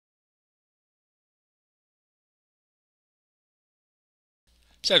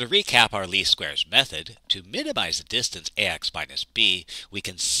So to recap our least squares method, to minimize the distance ax minus b, we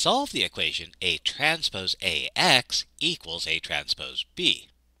can solve the equation A transpose ax equals A transpose b.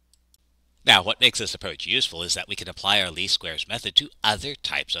 Now, what makes this approach useful is that we can apply our least squares method to other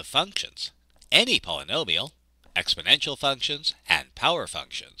types of functions. Any polynomial, exponential functions, and power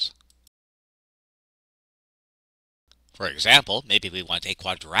functions. For example, maybe we want a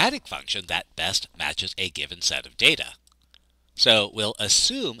quadratic function that best matches a given set of data. So we'll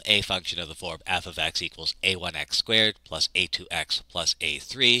assume a function of the form f of x equals a1x squared plus a2x plus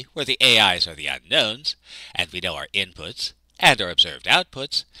a3, where the ai's are the unknowns, and we know our inputs and our observed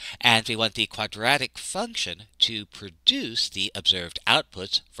outputs, and we want the quadratic function to produce the observed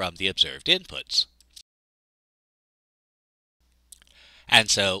outputs from the observed inputs. And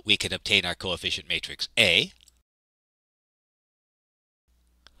so we can obtain our coefficient matrix A,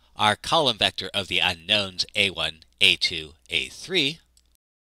 our column vector of the unknowns a1, a2, a3,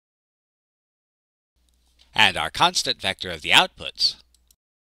 and our constant vector of the outputs.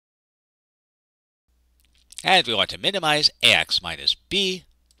 And we want to minimize ax minus b.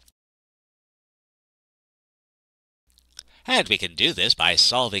 And we can do this by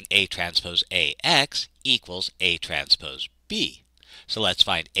solving A transpose ax equals A transpose b. So let's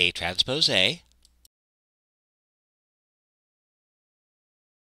find A transpose A.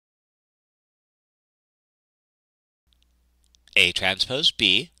 A transpose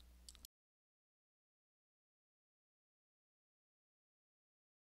b.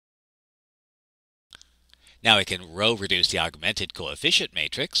 Now we can row reduce the augmented coefficient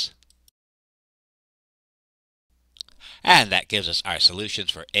matrix. And that gives us our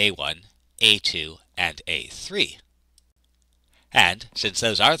solutions for a1, a2, and a3. And since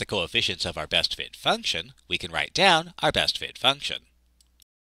those are the coefficients of our best fit function, we can write down our best fit function.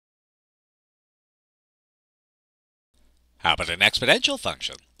 How about an exponential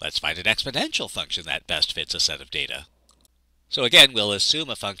function? Let's find an exponential function that best fits a set of data. So again, we'll assume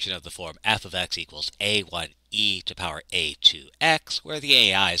a function of the form f of x equals a1e to power a2x, where the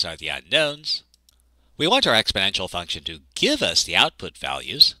ai's are the unknowns. We want our exponential function to give us the output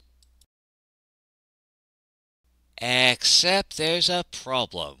values. Except there's a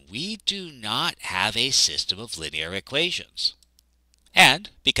problem. We do not have a system of linear equations.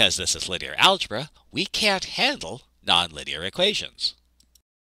 And because this is linear algebra, we can't handle nonlinear equations.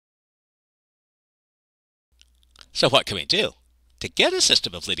 So what can we do? To get a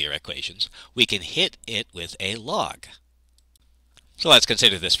system of linear equations, we can hit it with a log. So let's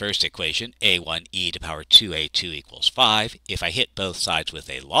consider this first equation, a1e to power 2a2 equals 5. If I hit both sides with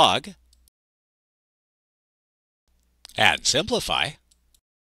a log and simplify,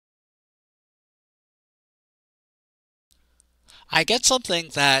 I get something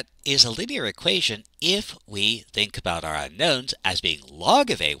that is a linear equation if we think about our unknowns as being log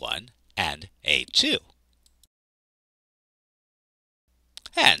of a1 and a2.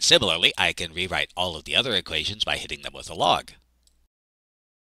 And similarly, I can rewrite all of the other equations by hitting them with a log.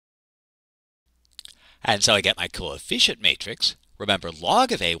 And so I get my coefficient matrix. Remember,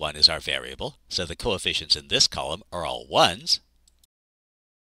 log of a1 is our variable, so the coefficients in this column are all 1s.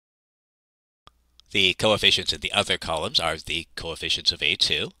 The coefficients in the other columns are the coefficients of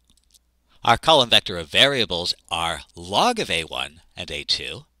a2. Our column vector of variables are log of a1 and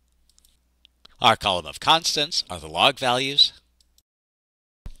a2. Our column of constants are the log values.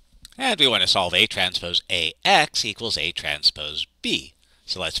 And we want to solve A transpose AX equals A transpose B.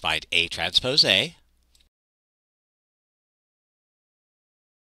 So let's find A transpose A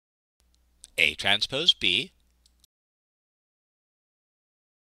transpose B,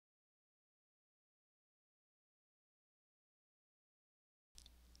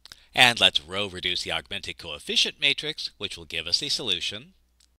 and let's row reduce the augmented coefficient matrix, which will give us the solution.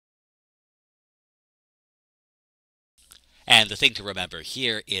 And the thing to remember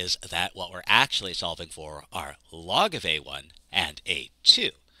here is that what we're actually solving for are log of a1 and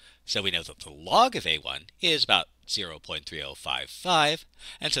a2. So we know that the log of a1 is about 0.3055,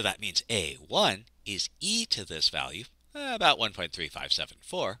 and so that means a1 is e to this value, about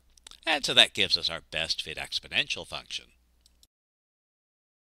 1.3574, and so that gives us our best fit exponential function.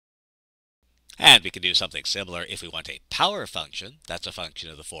 And we can do something similar if we want a power function. That's a function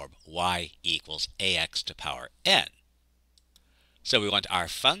of the form y equals ax to power n. So we want our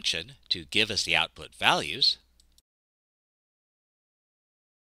function to give us the output values.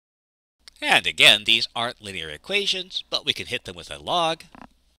 And again, these aren't linear equations, but we can hit them with a log.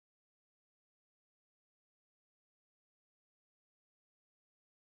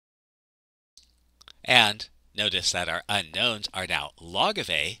 And notice that our unknowns are now log of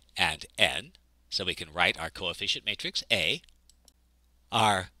a and n. So we can write our coefficient matrix A,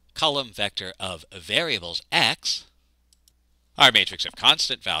 our column vector of variables x, our matrix of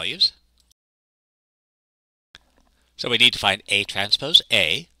constant values. So we need to find A transpose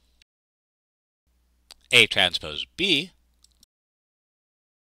A transpose B,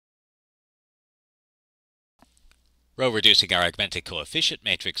 row reducing our augmented coefficient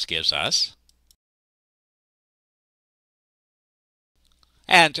matrix gives us.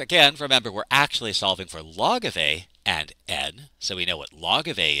 And again, remember we're actually solving for log of A and n, so we know what log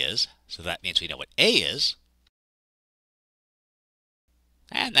of A is, so that means we know what A is.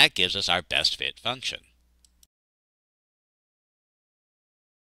 And that gives us our best fit function.